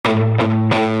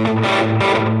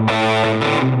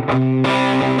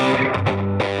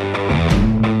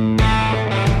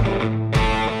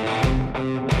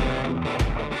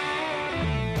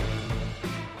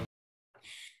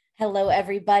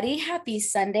everybody. Happy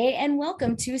Sunday and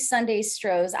welcome to Sunday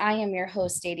Stros. I am your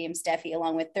host, Stadium Steffi,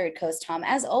 along with Third Coast Tom.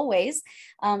 As always,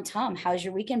 Tom, how's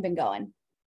your weekend been going?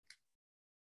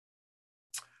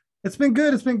 It's been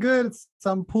good. It's been good. It's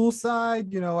some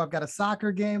poolside. I've got a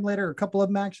soccer game later, a couple of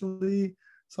them actually.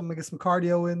 So I'm gonna get some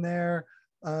cardio in there.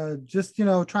 Just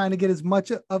trying to get as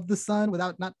much of the sun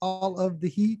without not all of the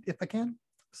heat if I can.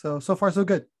 So far so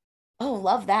good. Oh,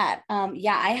 love that.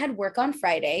 Yeah, I had work on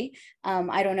Friday.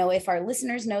 I don't know if our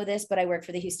listeners know this, but I work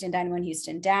for the Houston Dynamo and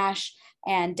Houston Dash,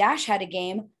 and Dash had a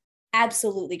game,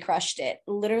 absolutely crushed it.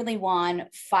 Literally won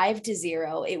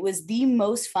 5-0. It was the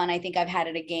most fun I think I've had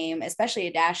at a game, especially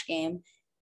a Dash game,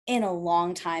 in a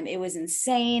long time. It was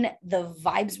insane. The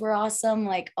vibes were awesome.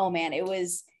 Like, oh man, it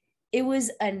was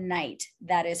a night,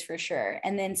 that is for sure.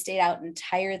 And then stayed out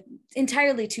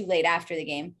entirely too late after the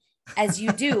game, as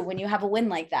you do when you have a win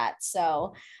like that.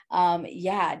 So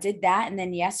yeah, did that. And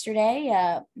then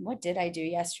yesterday, what did I do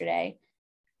yesterday?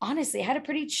 Honestly, I had a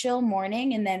pretty chill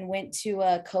morning and then went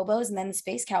to Kobo's and then the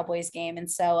Space Cowboys game. And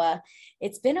so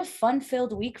it's been a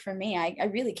fun-filled week for me. I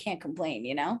really can't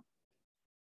complain.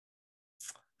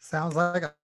 Sounds like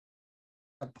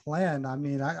a plan. I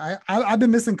mean, I've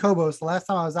been missing Kobos. The last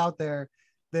time I was out there,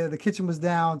 the kitchen was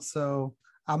down. So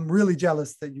I'm really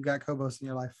jealous that you got Kobos in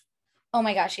your life. Oh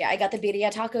my gosh, yeah. I got the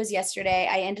birria tacos yesterday.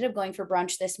 I ended up going for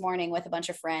brunch this morning with a bunch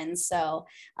of friends. So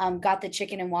got the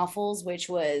chicken and waffles, which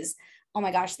was, oh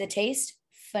my gosh, the taste,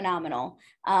 phenomenal.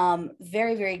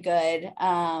 Very, very good.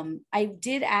 I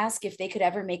did ask if they could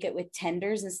ever make it with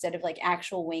tenders instead of like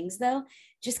actual wings though,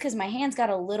 just because my hands got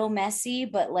a little messy,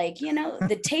 but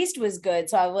the taste was good.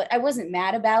 So I wasn't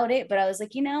mad about it, but I was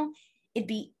like, it'd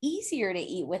be easier to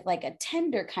eat with like a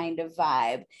tender kind of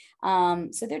vibe.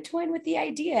 So they're toying with the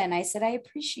idea. And I said, I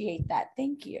appreciate that.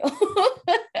 Thank you.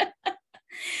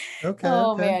 Okay,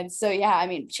 Oh okay. man. So yeah, I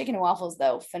mean, chicken and waffles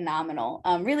though, phenomenal.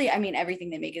 Really, I mean, everything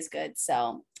they make is good.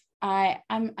 So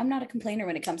I'm not a complainer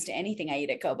when it comes to anything I eat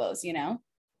at Kobo's.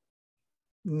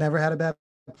 Never had a bad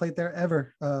plate there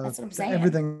ever. That's what I'm saying.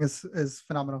 Everything is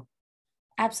phenomenal.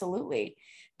 Absolutely.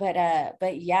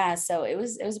 But yeah, so it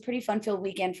was a pretty fun-filled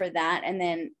weekend for that. And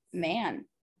then man,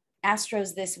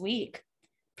 Astros this week.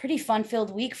 Pretty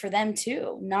fun-filled week for them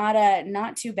too.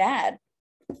 Not too bad.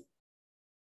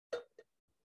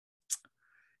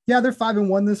 Yeah, they're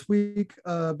 5-1 this week.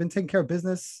 Been taking care of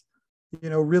business.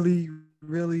 Really,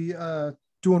 really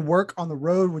doing work on the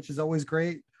road, which is always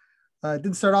great.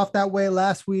 Didn't start off that way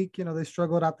last week. They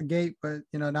struggled out the gate, but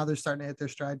now they're starting to hit their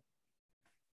stride.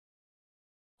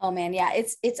 Oh man, yeah,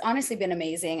 it's honestly been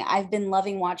amazing. I've been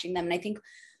loving watching them, and I think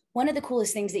one of the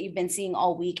coolest things that you've been seeing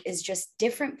all week is just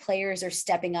different players are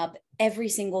stepping up every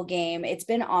single game. It's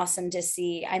been awesome to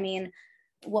see. I mean,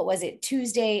 what was it?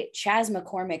 Tuesday, Chaz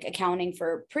McCormick accounting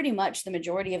for pretty much the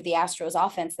majority of the Astros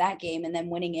offense that game and then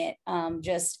winning it.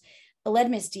 Just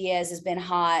Aledmus Diaz has been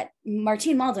hot.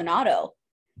 Martin Maldonado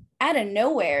out of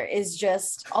nowhere is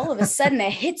just all of a sudden a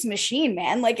hits machine,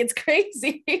 man. Like it's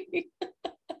crazy.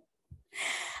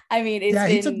 I mean, it's Yeah,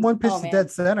 he took been, one oh pitch to man.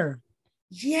 dead center.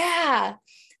 Yeah.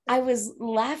 I was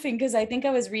laughing because I think I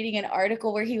was reading an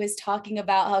article where he was talking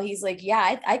about how he's like,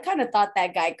 yeah, I kind of thought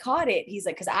that guy caught it. He's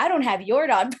like, because I don't have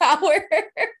Yordan power.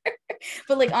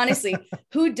 But like, honestly,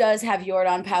 who does have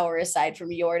Yordan power aside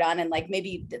from Yordan and like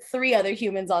maybe the three other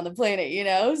humans on the planet?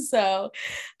 So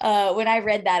when I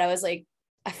read that, I was like,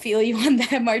 I feel you on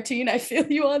that, Martine. I feel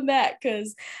you on that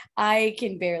because I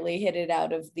can barely hit it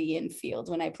out of the infield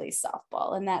when I play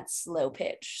softball, and that's slow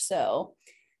pitch. So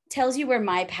tells you where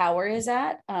my power is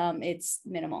at. It's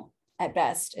minimal at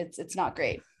best. It's not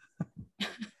great.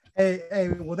 Hey,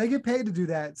 well, they get paid to do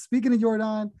that. Speaking of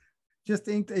Jordan, just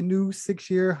inked a new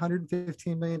 6-year,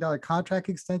 $115 million contract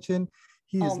extension.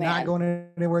 He Oh is not man. going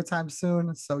anywhere time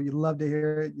soon. So you love to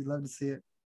hear it. You love to see it.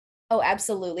 Oh,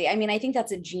 absolutely. I mean, I think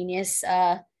that's a genius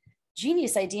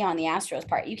idea on the Astros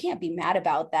part. You can't be mad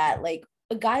about that. Like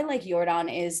a guy like Jordan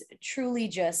is truly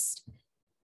just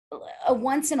a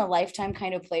once in a lifetime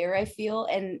kind of player, I feel.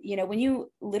 And when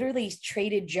you literally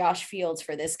traded Josh Fields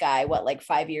for this guy, what, like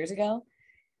 5 years ago?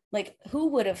 Like, who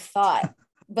would have thought?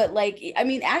 But like, I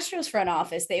mean, Astros front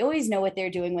office, they always know what they're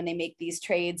doing when they make these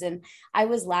trades. And I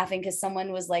was laughing because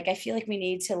someone was like, I feel like we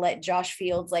need to let Josh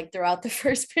Fields like throw out the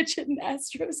first pitch in the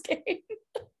Astros game.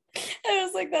 I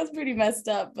was like, that's pretty messed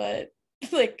up, but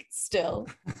like still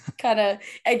kind of,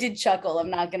 I did chuckle. I'm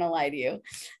not going to lie to you.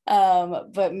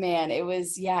 But man, it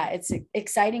was, yeah, it's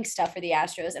exciting stuff for the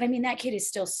Astros. And I mean, that kid is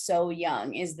still so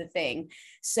young is the thing.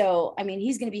 So, I mean,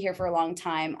 he's going to be here for a long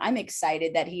time. I'm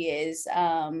excited that he is.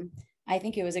 I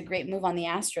think it was a great move on the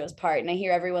Astros part. And I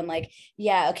hear everyone like,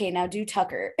 yeah, okay, now do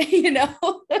Tucker,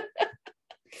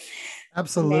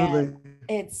 Absolutely. Man,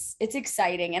 it's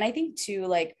exciting. And I think too,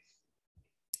 like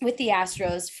with the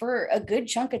Astros for a good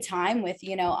chunk of time with,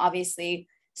 obviously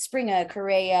Springer,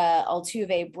 Correa,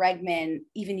 Altuve, Bregman,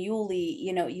 even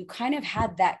Yuli, you kind of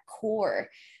had that core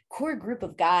group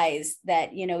of guys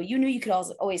that, you knew you could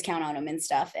always count on them and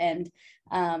stuff. And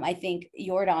I think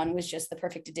Jordan was just the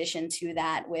perfect addition to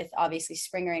that, with obviously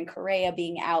Springer and Correa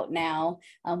being out now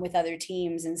with other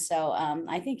teams. And so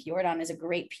I think Jordan is a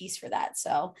great piece for that.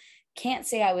 So can't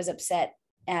say I was upset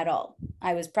at all.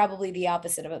 I was probably the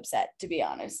opposite of upset, to be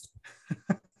honest.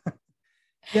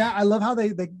 Yeah, I love how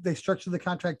they structured the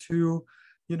contract too.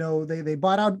 They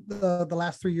bought out the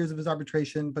last 3 years of his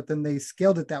arbitration, but then they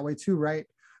scaled it that way too, right?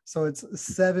 So it's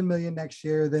 7 million next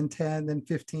year, then 10, then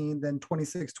 15, then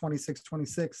 26, 26,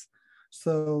 26.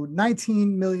 So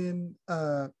 19 million.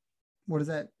 What is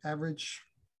that average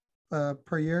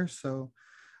per year? So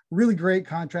really great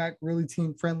contract, really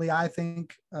team friendly. I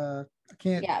think I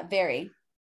can't Yeah, very.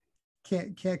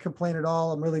 can't complain at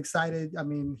all. I'm really excited. I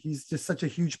mean, he's just such a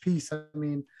huge piece. I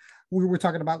mean, we were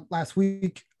talking about last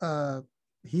week.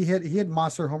 He had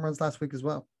monster home runs last week as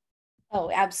well. Oh,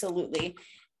 absolutely.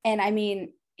 And I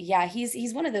mean, yeah,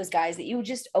 he's one of those guys that you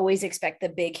just always expect the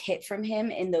big hit from him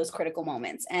in those critical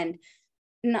moments. And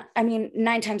I mean,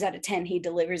 9 times out of 10, he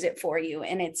delivers it for you.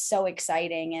 And it's so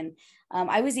exciting. And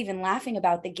I was even laughing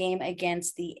about the game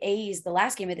against the A's, the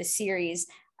last game of the series.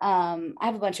 I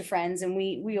have a bunch of friends and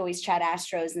we always chat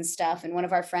Astros and stuff. And one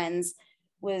of our friends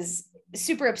was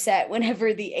super upset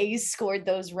whenever the A's scored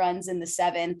those runs in the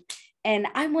seventh. And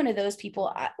I'm one of those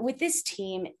people with this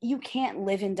team, you can't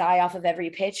live and die off of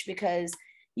every pitch because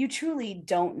you truly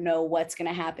don't know what's going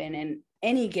to happen in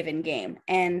any given game.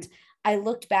 And I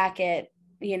looked back at,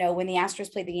 when the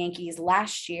Astros played the Yankees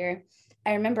last year.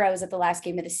 I remember I was at the last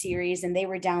game of the series and they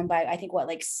were down by, I think,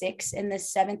 like 6 in the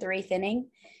seventh or eighth inning.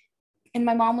 And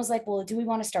my mom was like, well, do we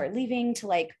want to start leaving to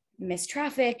like miss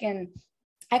traffic? And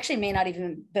actually may not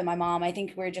even been my mom. I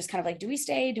think we're just kind of like, do we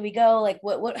stay? Do we go? Like,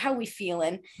 how are we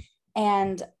feeling?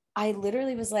 And I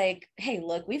literally was like, hey,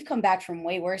 look, we've come back from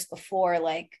way worse before.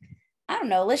 Like, I don't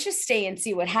know, let's just stay and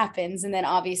see what happens. And then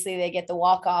obviously they get the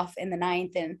walk off in the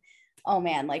ninth. And oh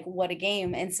man, like what a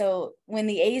game. And so when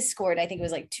the A's scored, I think it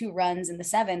was like 2 runs in the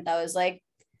seventh, I was like,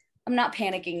 I'm not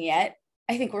panicking yet.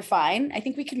 I think we're fine. I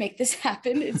think we can make this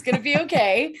happen. It's going to be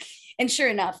okay. And sure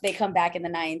enough, they come back in the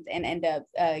ninth and end up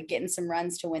getting some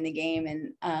runs to win the game.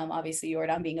 And obviously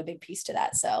Jordan being a big piece to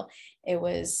that. So it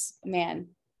was, man,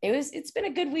 it's been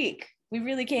a good week. We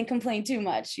really can't complain too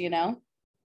much, Yeah,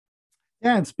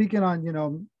 and speaking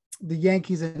on the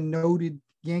Yankees and noted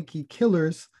Yankee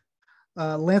killers,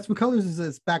 Lance McCullers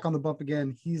is back on the bump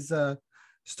again. He's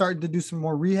starting to do some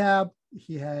more rehab.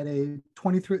 He had a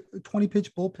 20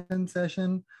 pitch bullpen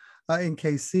session in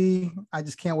KC. I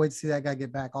just can't wait to see that guy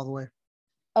get back all the way.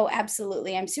 Oh,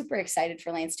 absolutely. I'm super excited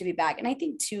for Lance to be back. And I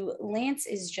think too, Lance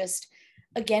is just,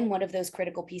 again, one of those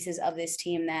critical pieces of this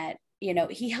team that,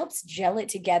 he helps gel it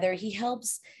together. He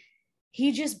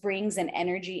just brings an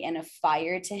energy and a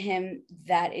fire to him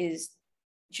that is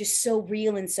just so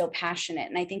real and so passionate.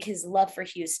 And I think his love for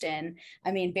Houston,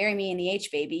 I mean, bury me in the H,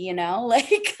 baby,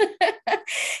 like,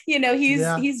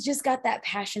 Yeah, he's just got that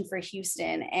passion for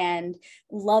Houston and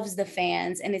loves the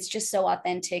fans. And it's just so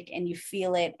authentic and you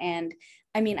feel it. And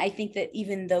I mean, I think that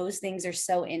even those things are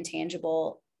so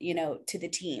intangible, to the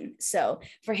team. So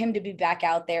for him to be back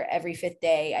out there every 5th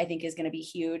day, I think is going to be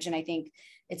huge. And I think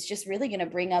it's just really going to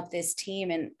bring up this team.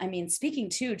 And I mean, speaking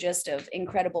too, just of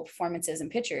incredible performances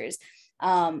and pitchers,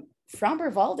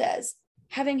 Framber Valdez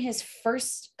having his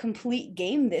first complete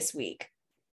game this week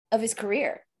of his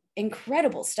career.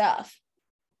 Incredible stuff.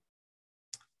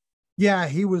 yeah,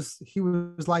 he was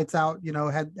lights out.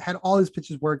 Had all his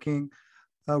pitches working.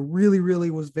 Really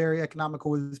was very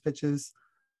economical with his pitches.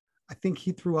 I think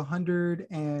he threw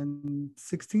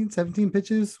 116, 17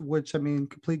 pitches, which I mean,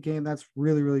 complete game. That's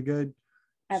really good.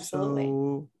 Absolutely.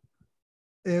 So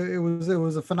it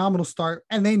was a phenomenal start,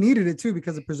 and they needed it too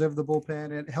because it preserved the bullpen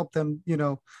and it helped them,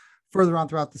 further on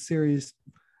throughout the series.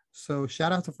 So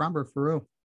shout out to Framber for real.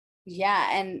 Yeah.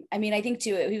 And I mean, I think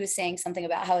too, he was saying something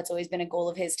about how it's always been a goal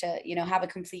of his to, have a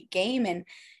complete game. And,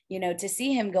 to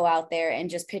see him go out there and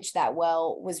just pitch that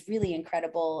well was really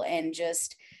incredible. And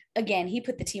just, again, he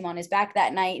put the team on his back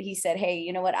that night. He said, hey,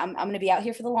 you know what? I'm going to be out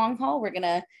here for the long haul. We're going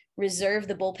to reserve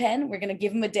the bullpen. We're going to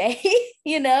give him a day,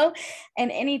 and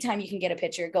anytime you can get a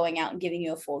pitcher going out and giving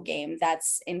you a full game,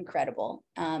 that's incredible.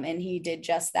 And he did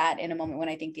just that in a moment when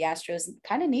I think the Astros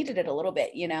kind of needed it a little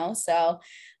bit, so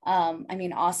I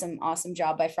mean, awesome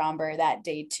job by Framber that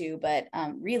day too. But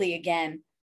really, again,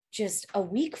 just a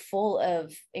week full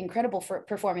of incredible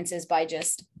performances by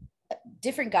just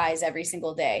different guys every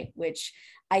single day, which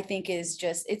I think is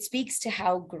just, it speaks to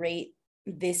how great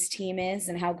this team is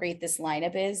and how great this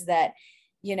lineup is, that,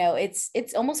 you know, it's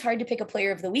almost hard to pick a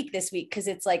player of the week this week, because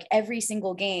it's like every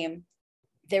single game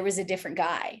there was a different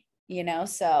guy, you know?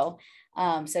 So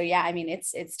so yeah, I mean,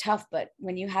 it's tough, but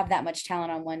when you have that much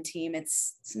talent on one team,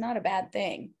 it's not a bad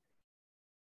thing.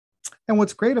 And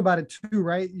what's great about it too,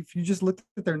 right? If you just looked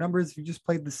at their numbers, if you just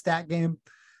played the stat game,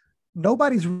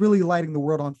 nobody's really lighting the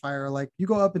world on fire. Like you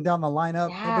go up and down the lineup,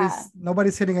 Yeah.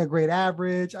 nobody's hitting a great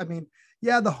average. I mean,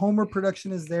 yeah, the homer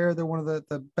production is there. They're one of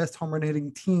the best homer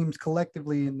hitting teams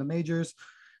collectively in the majors.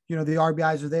 You know, the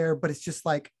RBIs are there, but it's just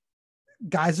like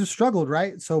guys have struggled,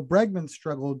 right? So Bregman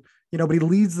struggled, you know, but he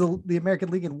leads the American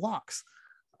League in walks.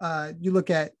 You look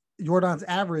at Jordan's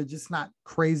average, it's not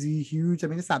crazy huge. I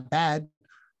mean, it's not bad,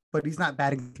 but he's not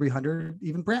batting 300.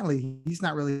 Even Brantley, he's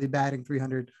not really batting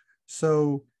 300.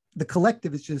 So the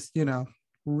collective is just, you know,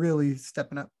 really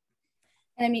stepping up.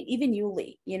 And I mean, even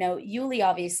Yuli, you know, Yuli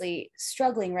obviously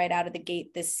struggling right out of the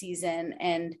gate this season,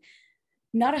 and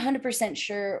not 100%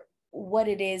 sure what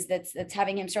it is that's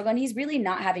having him struggle. And he's really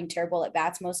not having terrible at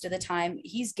bats most of the time.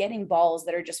 He's getting balls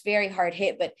that are just very hard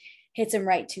hit, but hits him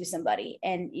right to somebody.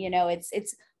 And you know, it's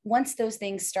once those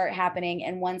things start happening,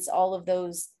 and once all of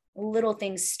those little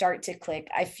things start to click,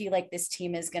 I feel like this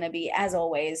team is going to be, as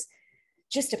always,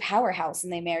 just a powerhouse in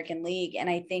the American League. And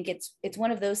I think it's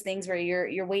one of those things where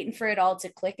you're waiting for it all to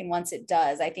click. And once it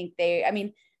does, I think I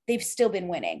mean, they've still been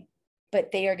winning,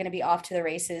 but they are going to be off to the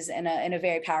races in a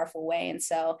very powerful way. And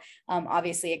so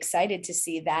obviously excited to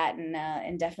see that,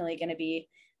 and definitely going to be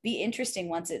interesting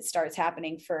once it starts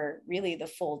happening for really the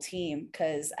full team.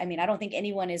 Cause I mean, I don't think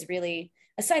anyone is really,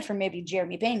 aside from maybe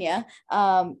Jeremy Pena,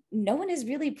 no one is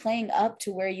really playing up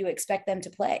to where you expect them to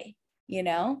play, you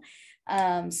know?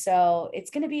 So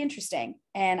it's going to be interesting,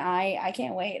 and I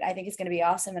can't wait. I think it's going to be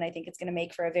awesome. And I think it's going to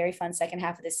make for a very fun second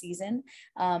half of the season.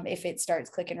 If it starts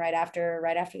clicking right after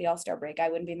the All-Star break, I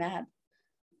wouldn't be mad.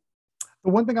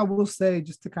 The one thing I will say,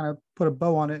 just to kind of put a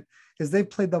bow on it, is they've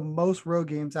played the most road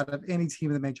games out of any team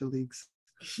in the major leagues.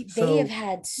 They have So,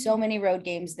 had so many road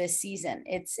games this season.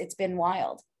 It's been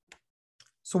wild.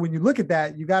 so when you look at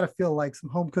that, you got to feel like some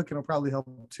home cooking will probably help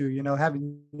too. You know,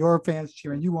 having your fans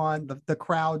cheering you on, the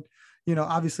crowd. You know,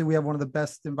 obviously we have one of the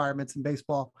best environments in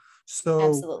baseball. So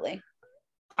Absolutely.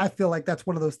 I feel like that's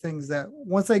one of those things that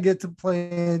once I get to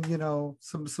playing, you know,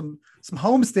 some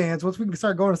home stands, once we can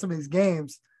start going to some of these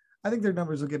games, I think their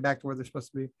numbers will get back to where they're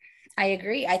supposed to be. I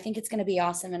agree. I think it's going to be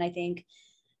awesome. And I think,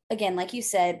 again, like you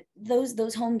said,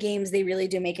 those home games, they really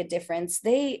do make a difference.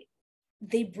 They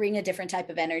bring a different type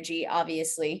of energy,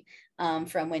 obviously,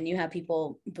 from when you have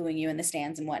people booing you in the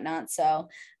stands and whatnot. So,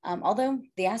 although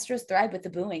the Astros thrive with the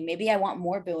booing, maybe I want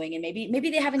more booing, and maybe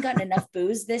they haven't gotten enough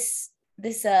boos this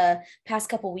past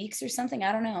couple weeks or something.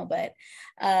 I don't know, but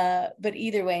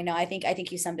either way, no, I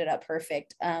think you summed it up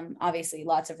perfect. Obviously,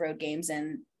 lots of road games,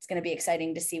 and it's going to be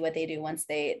exciting to see what they do once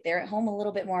they're at home a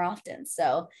little bit more often.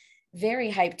 So,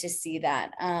 very hyped to see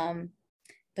that.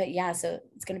 But yeah, so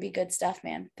it's going to be good stuff,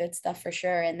 man. Good stuff for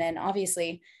sure. And then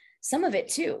obviously some of it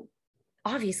too,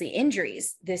 obviously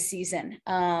injuries this season.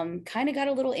 Kind of got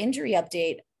a little injury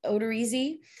update.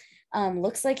 Odorizzi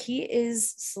looks like he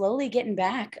is slowly getting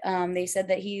back. They said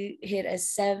that he hit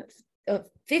a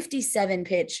 57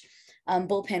 pitch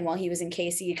bullpen while he was in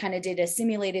KC. He kind of did a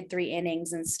simulated 3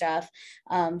 innings and stuff,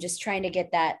 just trying to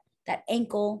get that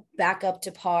ankle back up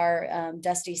to par.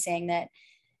 Dusty saying that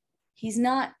he's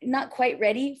not quite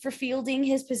ready for fielding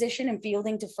his position and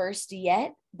fielding to first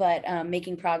yet, but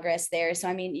making progress there. So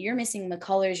I mean, you're missing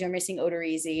McCullers, you're missing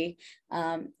Odorizzi,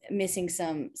 missing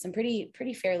some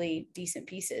pretty fairly decent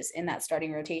pieces in that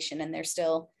starting rotation, and they're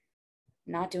still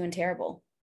not doing terrible.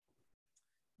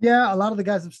 Yeah, a lot of the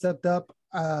guys have stepped up.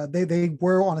 They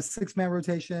were on a 6-man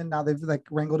rotation. Now they've like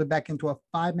wrangled it back into a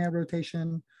 5-man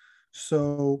rotation.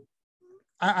 So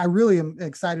I really am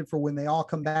excited for when they all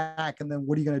come back. And then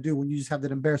what are you going to do when you just have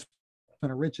that embarrassment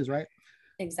of riches, right?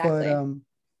 But Exactly.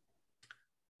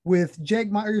 with Jake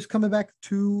Myers coming back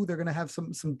too, they're going to have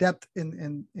some depth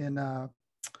in their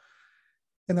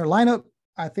lineup.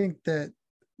 I think that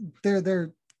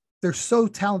they're so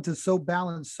talented, so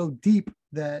balanced, so deep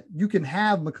that you can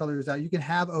have McCullers out, you can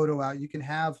have Odo out, you can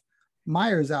have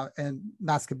Myers out and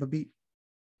not skip a beat.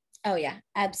 Oh yeah,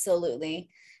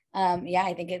 absolutely. Yeah,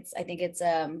 I think it's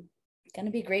going to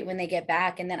be great when they get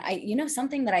back. And then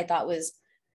something that I thought was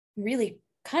really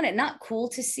kind of not cool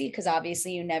to see, because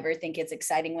obviously you never think it's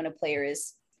exciting when a player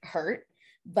is hurt.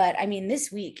 But I mean,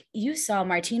 this week you saw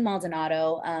Martin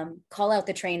Maldonado call out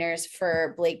the trainers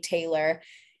for Blake Taylor,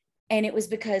 And it was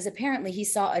because apparently he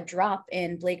saw a drop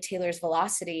in Blake Taylor's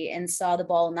velocity and saw the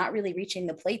ball not really reaching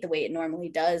the plate the way it normally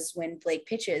does when Blake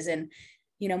pitches. And,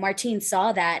 Martin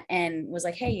saw that and was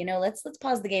like, hey, let's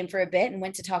pause the game for a bit, and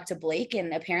went to talk to Blake.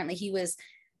 And apparently he was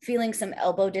feeling some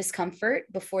elbow discomfort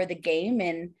before the game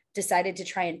and decided to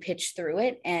try and pitch through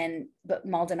it. But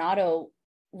Maldonado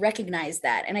recognized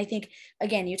that. And I think,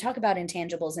 again, you talk about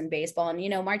intangibles in baseball,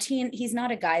 and, Martin, he's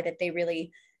not a guy that they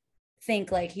really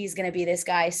think like he's going to be this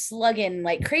guy slugging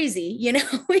like crazy.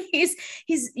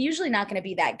 He's usually not going to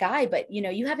be that guy, but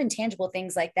you have intangible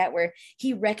things like that where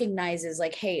he recognizes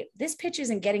like, hey, this pitch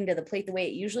isn't getting to the plate the way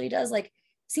it usually does. Like,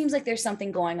 seems like there's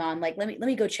something going on. Like, let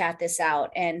me go chat this out.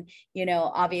 And,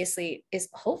 obviously is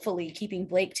hopefully keeping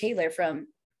Blake Taylor from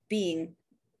being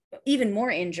even more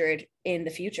injured in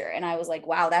the future. And I was like,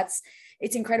 wow,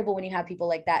 it's incredible when you have people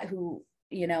like that who,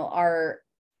 are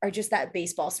just that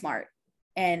baseball smart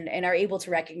and are able to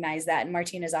recognize that. And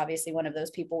Martin is obviously one of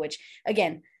those people, which,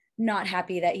 again, not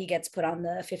happy that he gets put on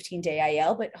the 15-day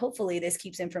IL, but hopefully this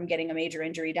keeps him from getting a major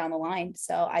injury down the line.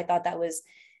 So I thought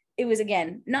it was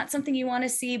again, not something you want to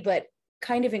see, but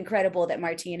kind of incredible that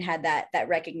Martin had that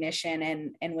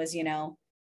recognition and was,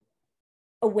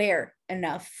 aware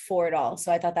enough for it all.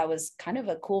 So I thought that was kind of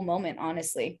a cool moment,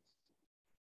 honestly.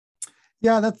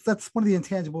 Yeah, that's one of the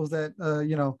intangibles that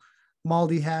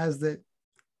Maldi has that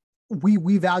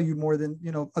we value more than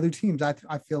other teams. I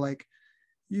feel like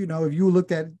if you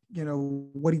looked at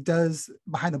what he does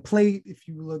behind the plate, if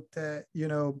you looked at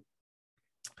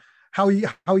how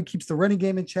he keeps the running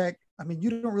game in check, I mean, you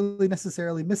don't really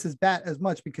necessarily miss his bat as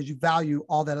much because you value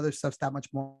all that other stuff that much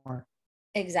more.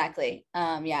 Exactly.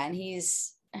 Yeah, and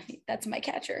that's my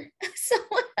catcher. So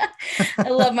I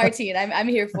love Martin. I'm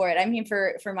here for it. I'm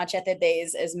here for Machete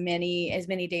days, as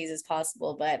many days as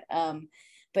possible.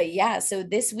 But yeah, so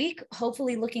this week,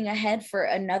 hopefully looking ahead for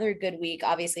another good week,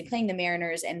 obviously playing the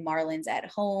Mariners and Marlins at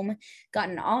home. Got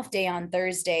an off day on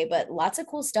Thursday, but lots of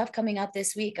cool stuff coming up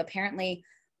this week. Apparently,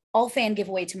 all fan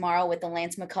giveaway tomorrow with the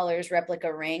Lance McCullers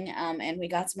replica ring. And we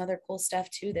got some other cool stuff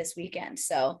too this weekend.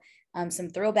 So some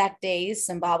throwback days,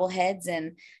 some bobbleheads,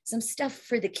 and some stuff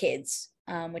for the kids,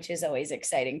 which is always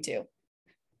exciting too.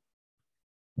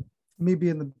 Me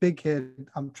being the big kid,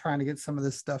 I'm trying to get some of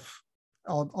this stuff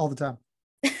all the time.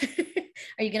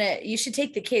 You should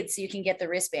take the kids so you can get the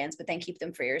wristbands, but then keep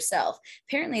them for yourself.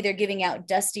 Apparently they're giving out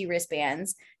Dusty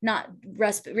wristbands, not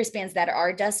wristbands that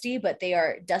are Dusty, but they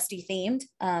are Dusty themed,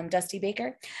 Dusty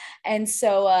Baker. And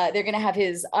so they're going to have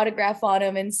his autograph on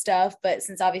them and stuff. But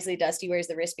since obviously Dusty wears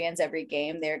the wristbands every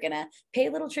game, they're going to pay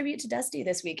a little tribute to Dusty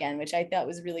this weekend, which I thought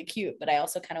was really cute. But I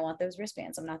also kind of want those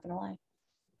wristbands. I'm not going to lie.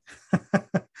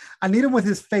 I need him with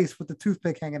his face with the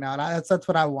toothpick hanging out. That's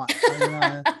what I want.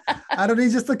 I don't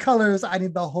need just the colors. I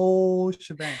need the whole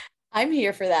shebang. I'm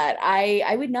here for that.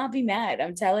 I would not be mad.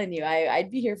 I'm telling you,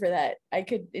 I'd be here for that. I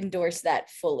could endorse that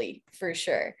fully for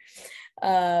sure.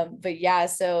 But yeah,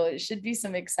 so it should be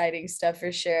some exciting stuff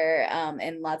for sure.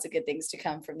 And lots of good things to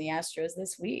come from the Astros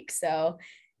this week. So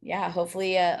yeah,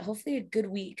 hopefully a good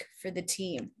week for the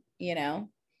team,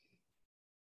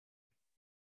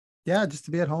 Yeah, just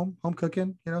to be at home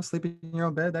cooking, sleeping in your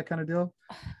own bed, that kind of deal.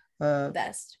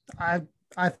 Best. I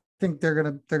think they're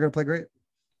gonna play great.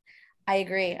 I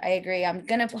agree. I'm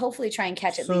gonna hopefully try and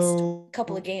catch at least a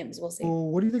couple of games. We'll see.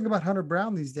 What do you think about Hunter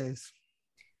Brown these days?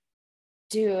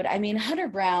 Dude, I mean, Hunter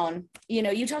Brown,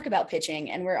 you talk about pitching,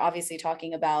 and we're obviously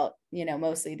talking about,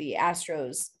 mostly the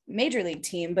Astros major league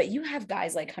team, but you have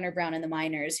guys like Hunter Brown in the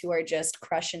minors who are just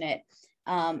crushing it.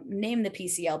 Name the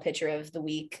PCL pitcher of the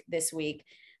week this week.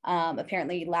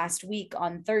 Apparently last week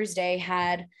on Thursday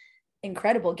had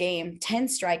incredible game, 10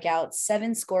 strikeouts,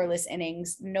 7 scoreless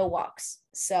innings, no walks.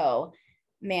 So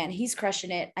man, he's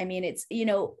crushing it. I mean,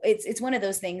 it's one of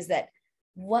those things that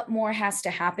what more has to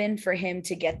happen for him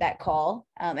to get that call?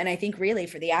 And I think really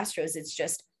for the Astros, it's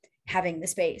just having the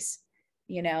space,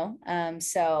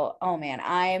 so, oh man,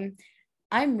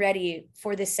 I'm ready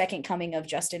for the second coming of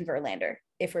Justin Verlander.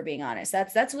 If we're being honest,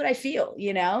 that's what I feel,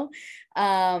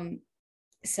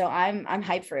 so I'm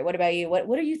hyped for it. What about you?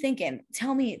 What are you thinking?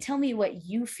 Tell me what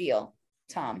you feel,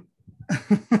 Tom.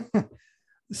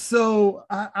 So,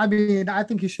 I mean, I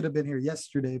think he should have been here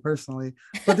yesterday personally,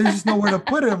 but there's just nowhere to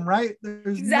put him, right?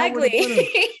 There's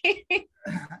exactly.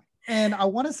 And I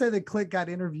want to say that Click got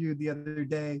interviewed the other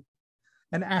day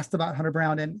and asked about Hunter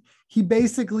Brown. And he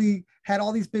basically had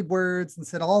all these big words and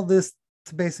said all this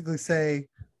to basically say,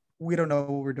 we don't know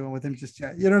what we're doing with him just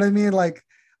yet. You know what I mean? Like,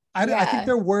 I think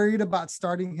they're worried about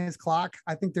starting his clock.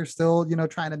 I think they're still,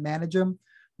 trying to manage him,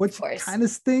 which kind of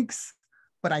stinks,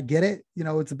 but I get it.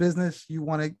 It's a business. You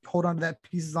want to hold on to that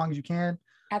piece as long as you can.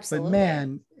 But Absolutely.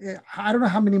 man, I don't know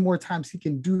how many more times he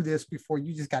can do this before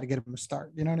you just got to get him a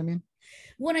start. You know what I mean?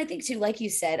 One, I think too, like you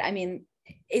said, I mean,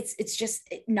 it's just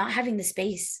not having the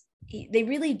space. They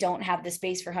really don't have the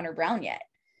space for Hunter Brown yet.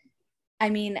 I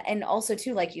mean, and also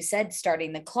too, like you said,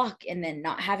 starting the clock and then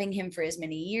not having him for as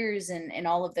many years and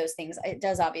all of those things. It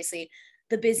does obviously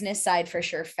the business side for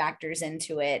sure factors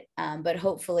into it. But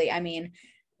hopefully, I mean,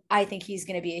 I think he's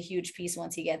going to be a huge piece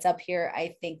once he gets up here.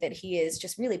 I think that he is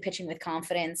just really pitching with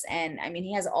confidence, and I mean,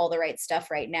 he has all the right stuff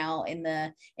right now in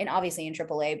the and obviously in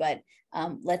AAA. But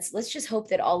let's just hope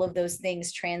that all of those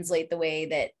things translate the way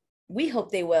that we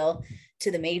hope they will to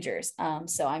the majors.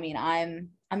 So I mean,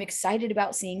 I'm excited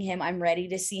about seeing him. I'm ready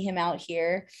to see him out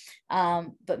here.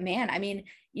 But man, I mean,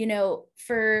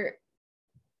 for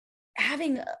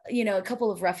having a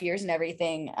couple of rough years and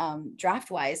everything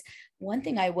draft wise, one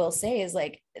thing I will say is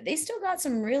like they still got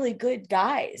some really good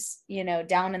guys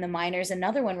down in the minors.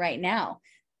 Another one right now,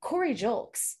 Corey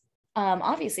Julks,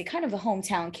 obviously kind of a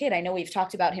hometown kid. I know we've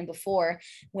talked about him before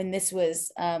when this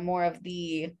was more of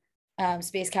the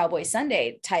Space Cowboy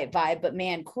Sunday type vibe, but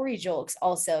man, Corey Julks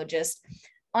also just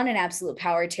on an absolute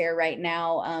power tear right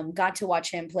now. Got to watch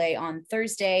him play on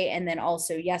Thursday and then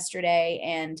also yesterday,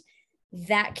 and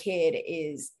that kid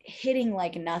is hitting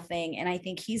like nothing. And I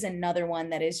think he's another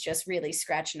one that is just really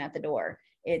scratching at the door.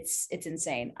 It's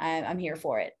insane. I'm here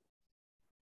for it.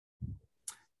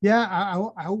 Yeah,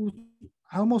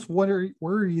 I almost worry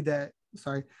that.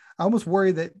 Sorry, I almost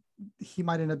worry that he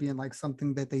might end up being like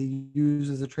something that they use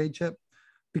as a trade chip,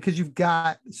 because you've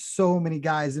got so many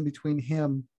guys in between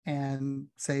him and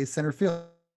say center field,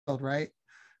 right?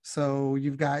 So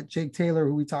you've got Jake Taylor,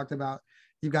 who we talked about.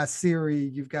 You've got Siri.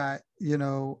 You've got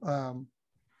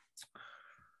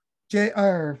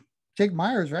Jake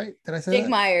Myers, right? Did I say Jake that?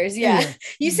 Myers, yeah. Anyway,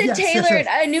 You said yes, Taylor, yes, and yes.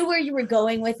 I knew where you were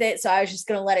going with it, so I was just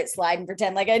gonna let it slide and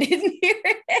pretend like I didn't hear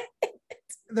it.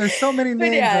 There's so many But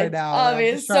names yeah, right now that I'm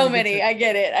just obvious, trying so to get many. to. I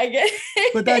get it. I get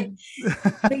But that, it.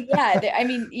 But yeah, I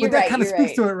mean, but you're that right. kind of You're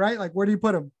speaks right. to it, right? Like, where do you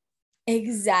put him?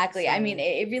 Exactly. I mean, So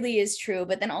it really is true.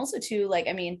 But then also too, like,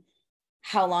 I mean,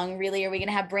 how long really are we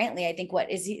gonna have Brantley? I think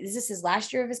is this his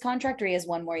last year of his contract or he has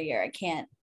one more year? I can't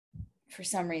for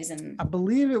some reason. I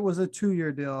believe it was a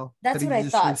 2-year deal that That's what he I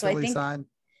just thought. So I recently think, signed.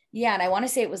 yeah, and I want to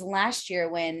say it was last year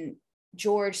when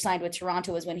George signed with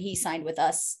Toronto was when he signed with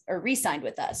us or re-signed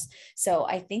with us. So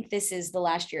I think this is the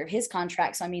last year of his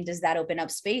contract. So I mean, does that open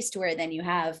up space to where then you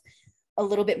have a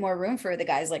little bit more room for the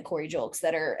guys like Corey Julks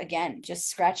that are again just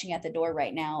scratching at the door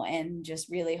right now and just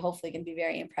really hopefully going to be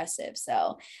very impressive.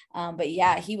 So, but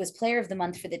yeah, he was player of the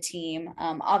month for the team.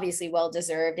 Obviously well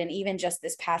deserved, and even just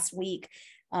this past week,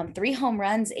 3 home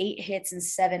runs, 8 hits, and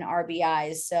 7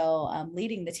 RBIs. So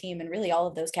leading the team in really all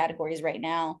of those categories right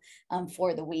now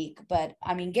for the week. But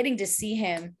I mean, getting to see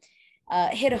him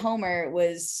hit a homer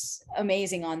was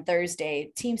amazing on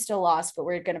Thursday. Team still lost, but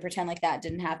we're going to pretend like that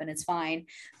didn't happen. It's fine.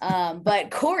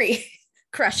 But Corey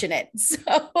crushing it.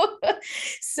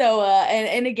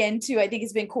 And again, too, I think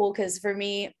it's been cool because for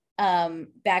me,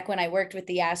 back when I worked with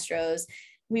the Astros,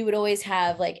 we would always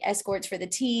have like escorts for the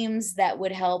teams that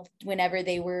would help whenever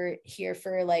they were here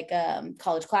for like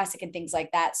college classic and things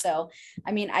like that. So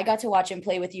I mean, I got to watch him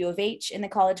play with U of H in the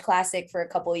college classic for a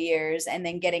couple of years, and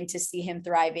then getting to see him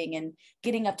thriving and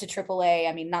getting up to AAA.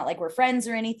 I mean, not like we're friends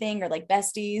or anything or like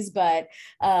besties, but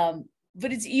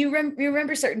it's you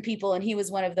remember certain people, and he was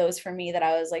one of those for me that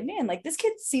I was like, man, like this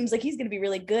kid seems like he's going to be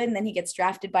really good. And then he gets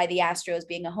drafted by the Astros,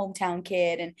 being a hometown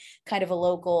kid and kind of a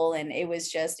local, and it was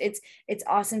just it's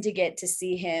awesome to get to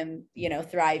see him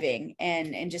thriving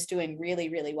and just doing really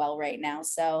really well right now.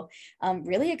 So I'm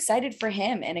really excited for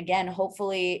him, and again,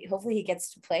 hopefully he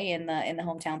gets to play in the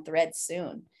hometown thread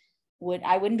soon.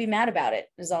 I wouldn't be mad about it,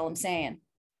 is all I'm saying.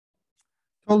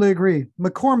 Totally agree.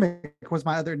 McCormick was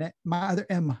my other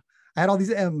M. I had all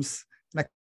these M's and I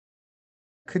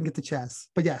couldn't get the chess.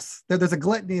 But yes, there's a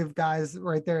gluttony of guys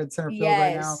right there in center field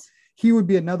right now. Yes. He would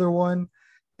be another one,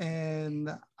 and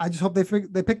I just hope they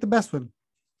pick the best one.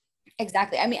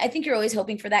 Exactly. I mean, I think you're always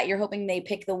hoping for that. You're hoping they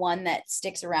pick the one that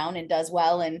sticks around and does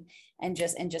well and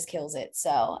just kills it.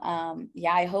 So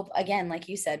yeah, I hope again, like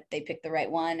you said, they pick the right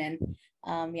one.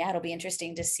 And yeah, it'll be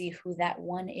interesting to see who that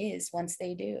one is once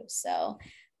they do. So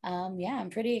yeah,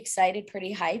 I'm pretty excited,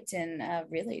 pretty hyped, and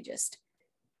really just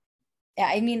yeah,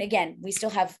 I mean, again, we still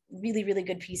have really, really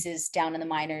good pieces down in the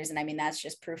minors, and I mean that's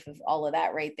just proof of all of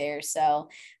that right there. So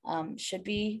should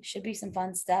be some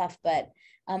fun stuff. But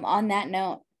on that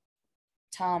note,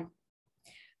 Tom,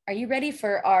 are you ready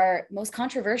for our most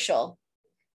controversial,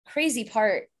 crazy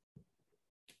part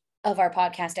of our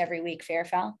podcast every week, Fair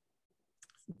Foul?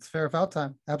 It's fair foul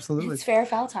time. Absolutely. It's Fair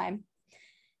Foul time.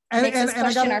 Makes us and I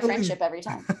question gotta our believe. friendship every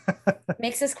time.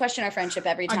 Makes us question our friendship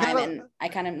every I time, gotta and I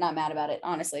kind of not mad about it,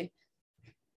 honestly.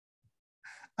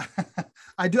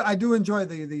 I do enjoy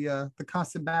the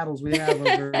constant battles we have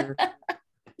over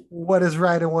what is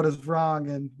right and what is wrong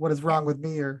and what is wrong with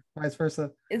me or vice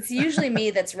versa. It's usually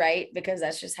me that's right because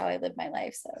that's just how I live my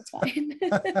life, so it's fine.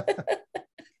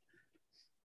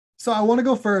 So I want to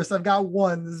go first. I've got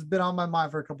one. This has been on my mind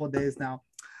for a couple of days now.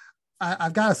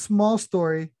 I've got a small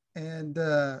story, and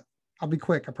I'll be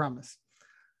quick. I promise.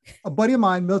 A buddy of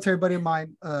mine, military buddy of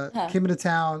mine, Huh. came into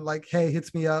town. Like, hey,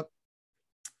 hits me up.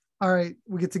 All right,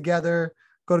 we get together,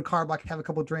 go to Carbach, have a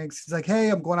couple of drinks. He's like,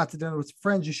 hey, I'm going out to dinner with some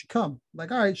friends. You should come. I'm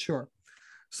like, all right, sure.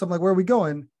 So I'm like, where are we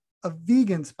going? A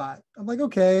vegan spot. I'm like,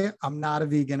 okay, I'm not a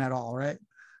vegan at all, right?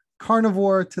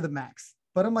 Carnivore to the max.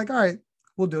 But I'm like, all right,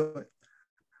 we'll do it.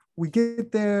 We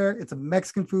get there. It's a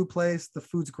Mexican food place. The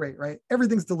food's great, right?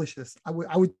 Everything's delicious. I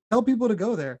would tell people to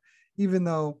go there, even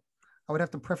though I would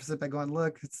have to preface it by going,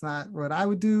 look, it's not what I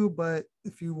would do, but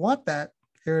if you want that,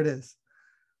 here it is.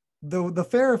 The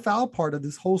fair or foul part of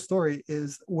this whole story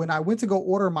is when I went to go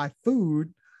order my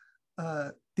food,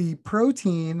 the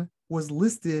protein was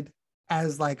listed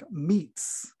as like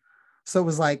meats. So it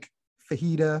was like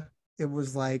fajita, it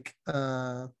was like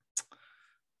all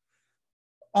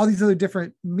these other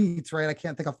different meats, right? I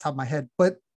can't think off the top of my head,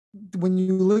 but when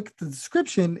you look at the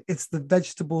description, it's the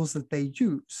vegetables that they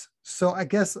use. So I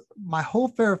guess my whole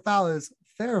fair or foul is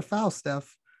fair or foul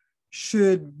stuff.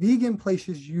 Should vegan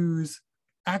places use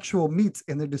actual meats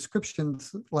in their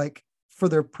descriptions, like for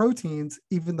their proteins,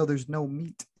 even though there's no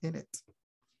meat in it?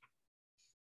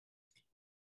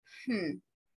 Hmm.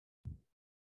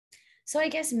 So I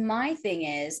guess my thing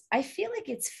is, I feel like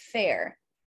it's fair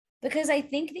because I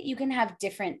think that you can have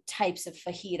different types of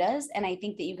fajitas, and I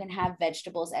think that you can have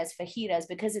vegetables as fajitas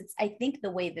because I think the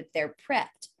way that they're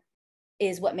prepped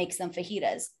is what makes them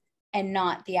fajitas and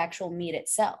not the actual meat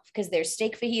itself. Because there's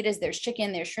steak fajitas, there's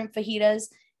chicken, there's shrimp fajitas,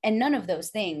 and none of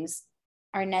those things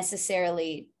are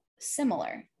necessarily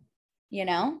similar, you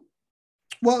know?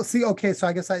 Well, see, okay, so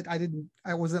I guess I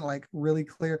wasn't like really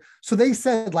clear. So they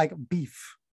said like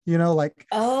beef, like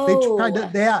they tried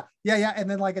to, Oh, yeah. And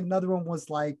then like another one was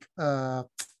like, I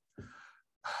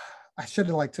should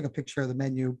have like took a picture of the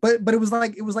menu, but it was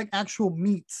like actual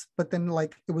meats, but then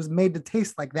like it was made to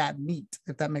taste like that meat,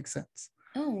 if that makes sense.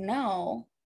 oh no.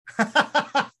 That's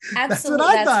what Absolutely.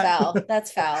 I That's thought. foul.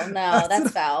 That's foul. No, That's that's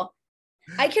what foul.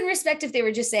 I can respect if they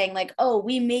were just saying, like, oh,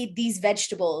 we made these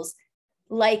vegetables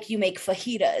like you make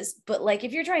fajitas. But like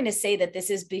if you're trying to say that this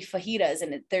is beef fajitas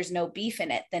and there's no beef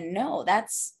in it, then no,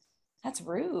 that's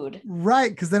rude. right,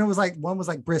 because then it was like one was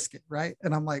like brisket, right?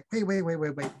 And I'm like, wait,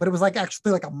 but it was like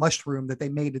actually like a mushroom that they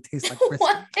made to taste like brisket.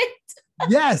 What?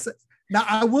 Yes. Now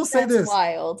I will say That's this: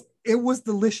 wild. it was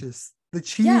delicious. The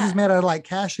cheese was Yeah. made out of like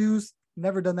cashews.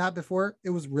 Never done that before. It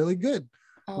was really good.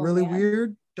 Oh Really man.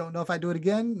 weird. Don't know if I do it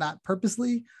again. Not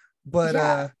purposely, but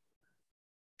Yeah.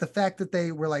 the fact that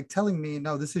they were like telling me,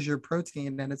 no, this is your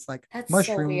protein, and it's like That's so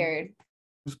mushrooms, weird.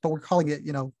 but we're calling it,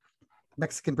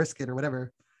 Mexican brisket or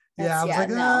whatever. Yeah, That's I was yeah, like,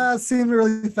 no. it seemed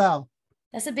really foul.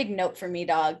 That's a big nope for me,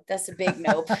 dog. That's a big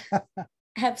nope.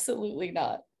 Absolutely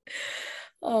not.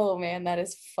 Oh man, that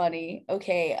is funny.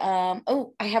 Okay.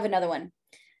 Oh, I have another one.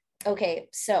 Okay,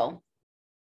 so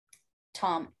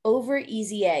Tom, over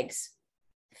easy eggs,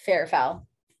 fair or foul?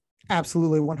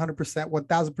 Absolutely, 100%,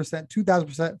 1000%,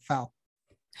 2000% foul.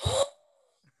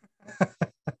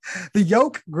 The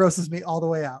yolk grosses me all the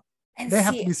way out. And They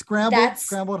have to see, be scrambled, that's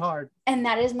scrambled hard. and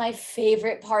that is my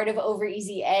favorite part of over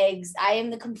easy eggs. I am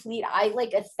the complete, I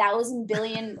like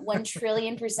 1,000,000,000,000,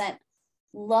 1,000,000,000,000%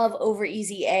 love over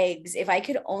easy eggs. If I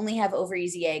could only have over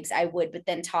easy eggs, I would, but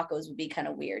then tacos would be kind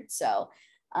of weird. So,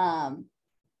 um,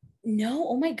 no,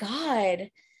 oh my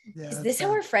God. Yeah, Is that's this how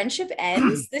bad. our friendship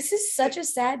ends? This is such a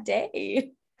sad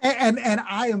day. And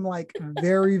I am like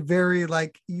very, very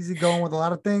like easygoing with a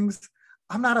lot of things.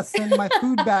 I'm not a send my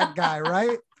food back guy,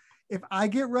 right? If I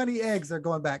get runny eggs, they're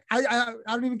going back. I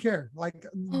don't even care. Like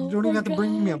you Oh don't even my have to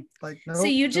bring me God. them. Like So nope,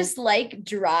 you nope. just like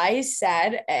dry,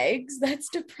 sad eggs? That's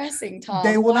depressing, They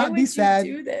Tom. will Why not be would you sad.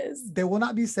 do this? They will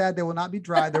not be sad. They will not be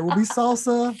dry. There will be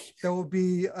salsa. There will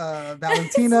be It's not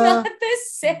Valentina. the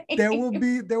same. There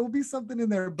will be something in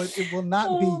there, but it will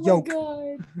not be Oh my yolk. God.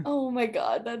 Oh my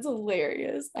God. That's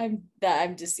hilarious.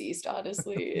 I'm deceased,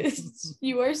 honestly.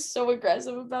 You are so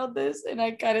aggressive about this, and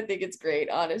I kind of think it's great,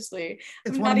 honestly.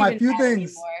 It's I'm one not of my even few mad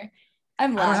things. anymore.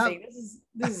 I'm I don't have laughing.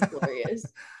 This is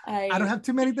glorious. I don't I have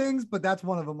too many things, but that's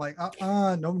one of them. Like,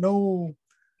 no, no, no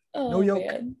Oh yolk.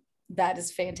 man, that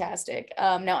is fantastic.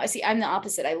 No, I see. I'm the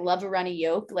opposite. I love a runny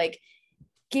yolk. Like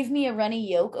give me a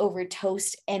runny yolk over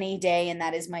toast any day. And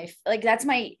that is that's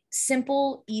my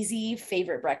simple, easy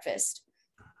favorite breakfast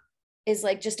is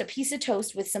like just a piece of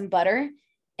toast with some butter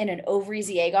and an over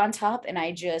easy egg on top. And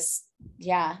I just,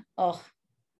 yeah. Oh,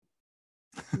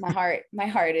 my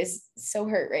heart is so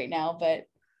hurt right now, but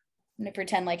I'm gonna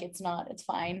pretend like it's not. It's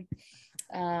fine.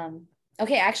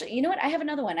 Okay, actually, you know what? I have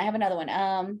another one.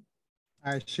 All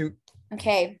right, shoot.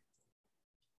 Okay.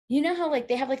 You know how like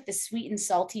they have like the sweet and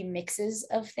salty mixes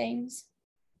of things?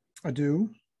 I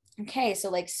do. Okay, so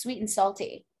like sweet and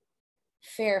salty,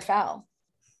 fair or foul?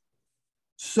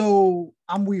 So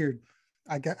I'm weird.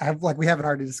 I have like we haven't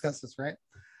already discussed this, right?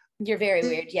 You're very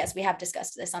weird. Yes, we have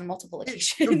discussed this on multiple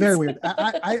occasions. Very weird.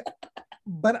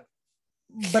 But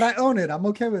I own it. I'm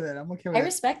okay with it. I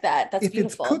respect that. That's if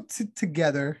beautiful. If it's cooked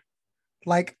together,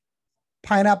 like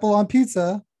pineapple on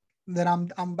pizza, then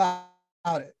I'm about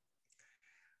it.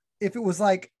 If it was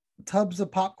like tubs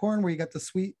of popcorn where you got the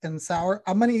sweet and sour,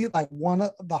 I'm gonna eat like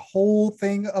the whole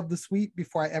thing of the sweet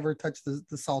before I ever touch the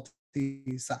salty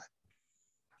side.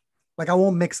 Like I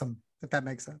won't mix them, if that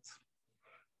makes sense.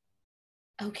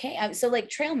 Okay, so like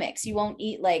trail mix, you won't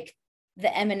eat like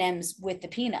the M&Ms with the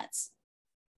peanuts.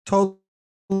 Totally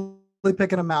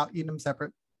picking them out, eating them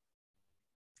separate.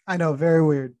 I know, very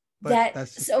weird. But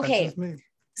that's just me.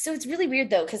 So it's really weird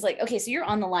though, because like, okay, so you're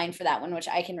on the line for that one, which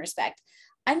I can respect.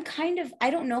 I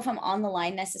don't know if I'm on the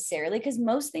line necessarily, because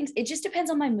most things, it just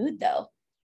depends on my mood though.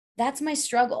 That's my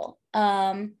struggle.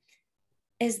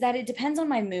 Is that it depends on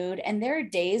my mood. And there are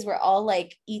days where I'll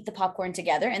like eat the popcorn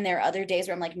together. And there are other days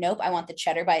where I'm like, nope, I want the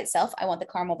cheddar by itself. I want the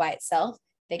caramel by itself.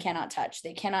 They cannot touch.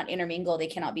 They cannot intermingle. They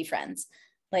cannot be friends.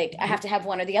 Like I have to have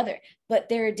one or the other. But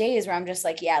there are days where I'm just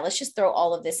like, yeah, let's just throw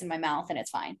all of this in my mouth and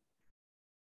it's fine.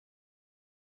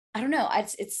 I don't know. I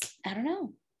don't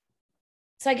know.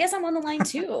 So I guess I'm on the line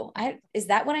too. Am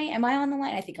I on the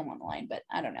line? I think I'm on the line, but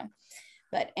I don't know.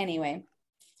 But anyway.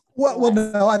 Well,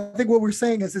 no, I think what we're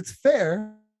saying is it's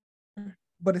fair,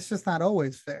 but it's just not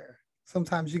always fair.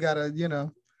 Sometimes you gotta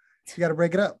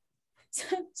break it up.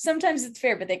 Sometimes it's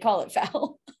fair, but they call it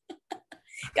foul.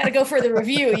 Gotta go for the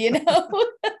review,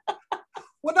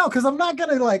 Well, no, because I'm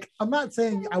not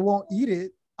saying I won't eat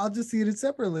it. I'll just eat it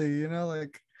separately,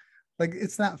 like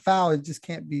it's not foul. It just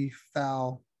can't be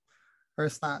foul, or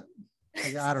it's not.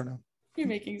 Like, I don't know. You're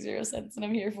making zero sense, and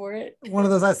I'm here for it. One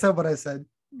of those. I said what I said.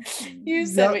 You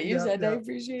said what you said. Yep. I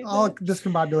appreciate all that.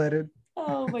 Discombobulated.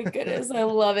 Oh my goodness, I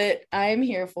love it. I'm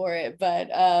here for it. But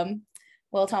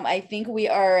well, Tom, I think we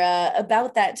are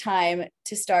about that time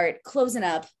to start closing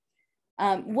up.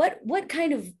 What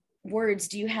kind of words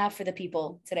do you have for the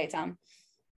people today, Tom?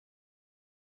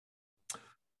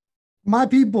 My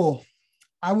people,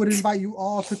 I would invite you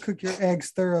all to cook your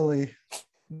eggs thoroughly.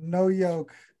 No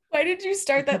yolk. Why did you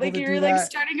start that like you were like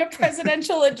starting a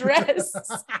presidential address?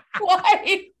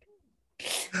 Why?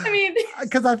 I mean,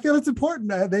 because I feel it's important.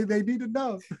 They need to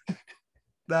know.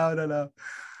 No.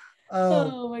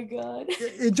 Oh my God.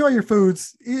 Enjoy your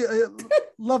foods.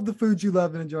 Love the foods you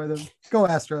love and enjoy them. Go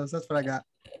Astros. That's what I got.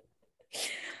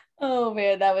 Oh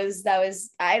man, that was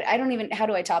I don't even, how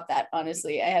do I top that?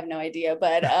 Honestly, I have no idea.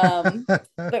 But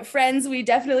but friends, we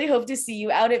definitely hope to see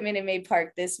you out at Minute Maid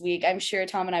Park this week. I'm sure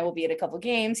Tom and I will be at a couple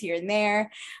games here and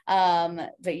there.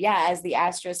 But yeah, as the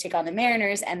Astros take on the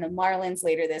Mariners and the Marlins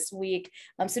later this week.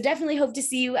 So definitely hope to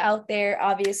see you out there.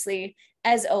 Obviously,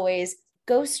 as always,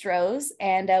 go Stros,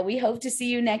 and we hope to see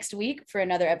you next week for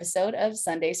another episode of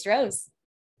Sunday Stros.